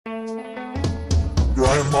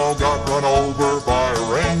Grandma got run over by a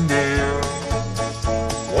reindeer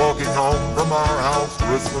walking home from our house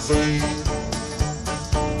Christmas Eve.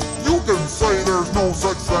 You can say there's no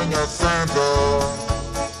such thing as Santa,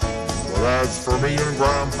 but as for me and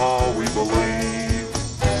Grandpa, we believe.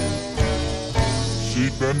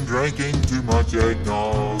 She'd been drinking too much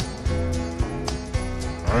eggnog,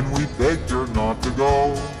 and we begged her not to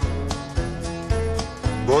go.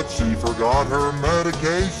 But she forgot her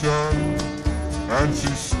medication, and she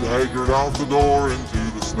staggered out the door into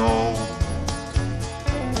the snow.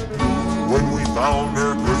 When we found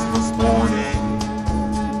her Christmas morning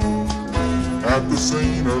at the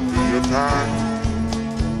scene of the attack,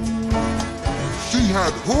 she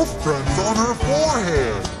had hoof prints on her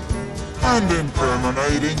forehead and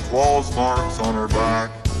incriminating claws marks on her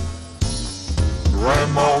back.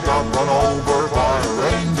 Grandma got run over by a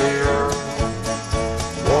reindeer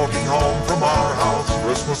walking home from our house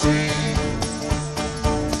Christmas Eve.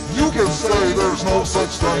 You can say there's no such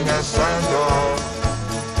thing as Santa,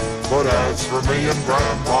 but as for me and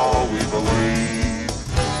Grandpa, we believe.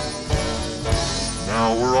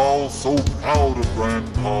 Now we're all so proud of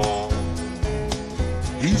Grandpa.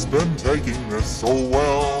 He's been taking this so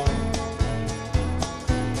well.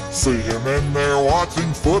 See him in there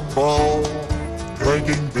watching football,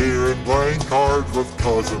 drinking beer and playing cards with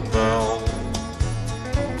Cousin Mel.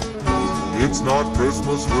 It's not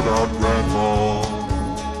Christmas without Grandma.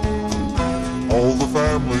 All the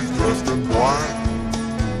family's dressed in black,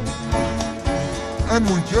 and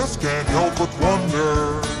we just can't help but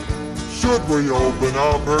wonder, should we open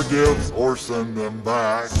up her gifts or send them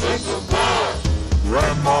back? Send them back!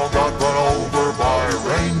 Grandma got run over by a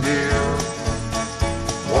reindeer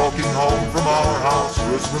walking home from our house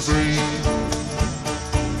Christmas Eve.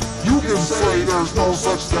 You can say there's no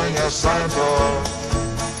such thing as Santa,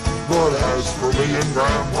 but as for me and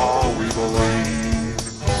Grandpa, we believe.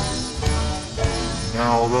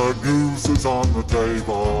 Now the goose is on the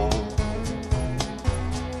table,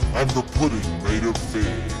 and the pudding made of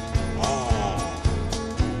fig.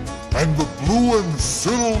 And the blue and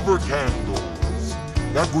silver candles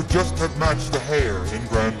that would just have matched the hair in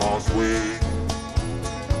Grandma's wig.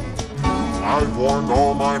 I've warned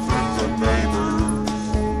all my friends and neighbors,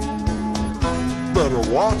 better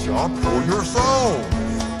watch out for yourselves.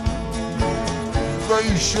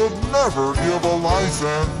 They should never give a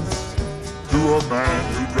license to a man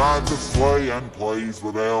who drives a sleigh and plays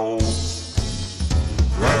with elves.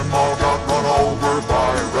 Grandma got run over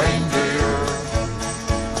by a reindeer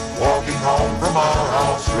walking home from our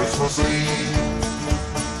house Christmas Eve.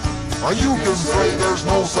 You can say there's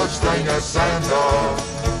no such thing as Santa,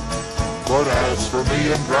 but as for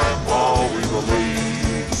me and Grandpa, we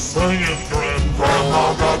believe. Sing it, Grandpa!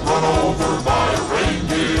 Grandma got run over by a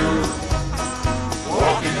reindeer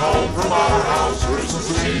walking home from our house Christmas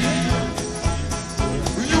Eve.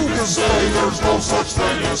 You can say there's no such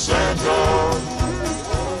thing as Santa,